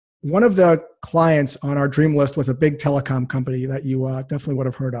one of the clients on our dream list was a big telecom company that you definitely would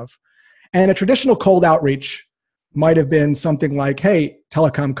have heard of. And a traditional cold outreach might have been something like, hey,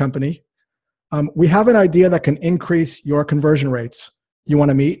 telecom company, we have an idea that can increase your conversion rates. You want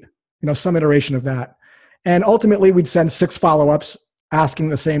to meet? Some iteration of that. And ultimately, we'd send 6 follow-ups asking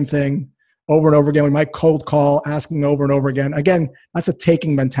the same thing over and over again. We might cold call, asking over and over again. Again, that's a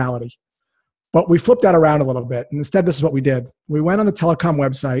taking mentality. But we flipped that around a little bit. And instead, this is what we did. We went on the telecom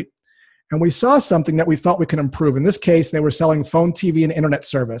website, and we saw something that we thought we could improve. In this case, they were selling phone, TV, and internet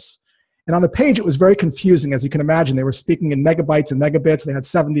service. And on the page, it was very confusing. As you can imagine, they were speaking in megabytes and megabits. They had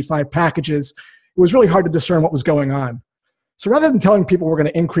 75 packages. It was really hard to discern what was going on. So rather than telling people we're going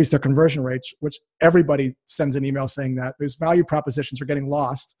to increase their conversion rates, which everybody sends an email saying that, those value propositions are getting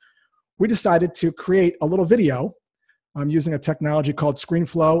lost, we decided to create a little video using a technology called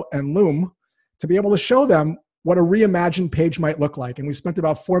ScreenFlow and Loom to be able to show them what a reimagined page might look like. And we spent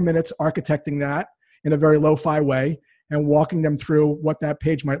about 4 minutes architecting that in a very lo-fi way and walking them through what that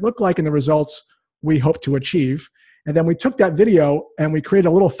page might look like and the results we hope to achieve. And then we took that video and we created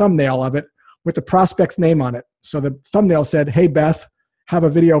a little thumbnail of it with the prospect's name on it. So the thumbnail said, hey, Beth, have a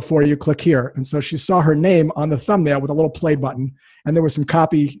video for you, click here. And so she saw her name on the thumbnail with a little play button. And there was some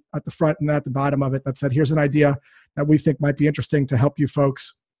copy at the front and at the bottom of it that said, here's an idea that we think might be interesting to help you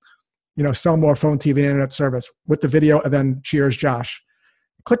folks, sell more phone, TV, and internet service with the video. And then cheers, Josh.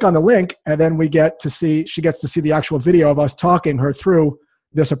 Click on the link, and then she gets to see the actual video of us talking her through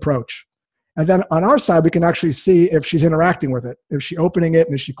this approach. And then on our side, we can actually see if she's interacting with it. Is she opening it,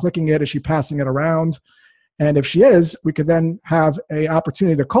 and is she clicking it? Is she passing it around? And if she is, we could then have an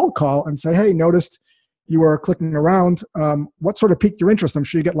opportunity to cold call and say, hey, noticed you were clicking around. What sort of piqued your interest? I'm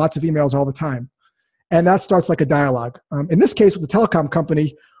sure you get lots of emails all the time. And that starts like a dialogue. In this case, with the telecom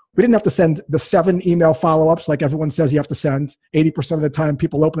company, we didn't have to send the 7 email follow-ups like everyone says you have to send. 80% of the time,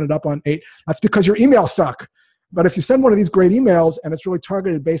 people open it up on 8. That's because your emails suck. But if you send one of these great emails and it's really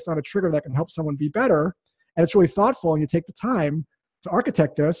targeted based on a trigger that can help someone be better, and it's really thoughtful, and you take the time to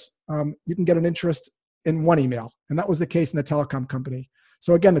architect this, you can get an interest in one email. And that was the case in the telecom company.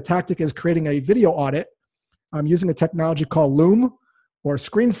 So again, the tactic is creating a video audit using a technology called Loom or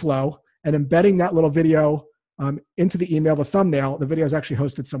ScreenFlow and embedding that little video into the email, the thumbnail. The video is actually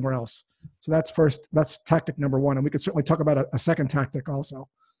hosted somewhere else. So that's tactic number 1. And we could certainly talk about a second tactic also.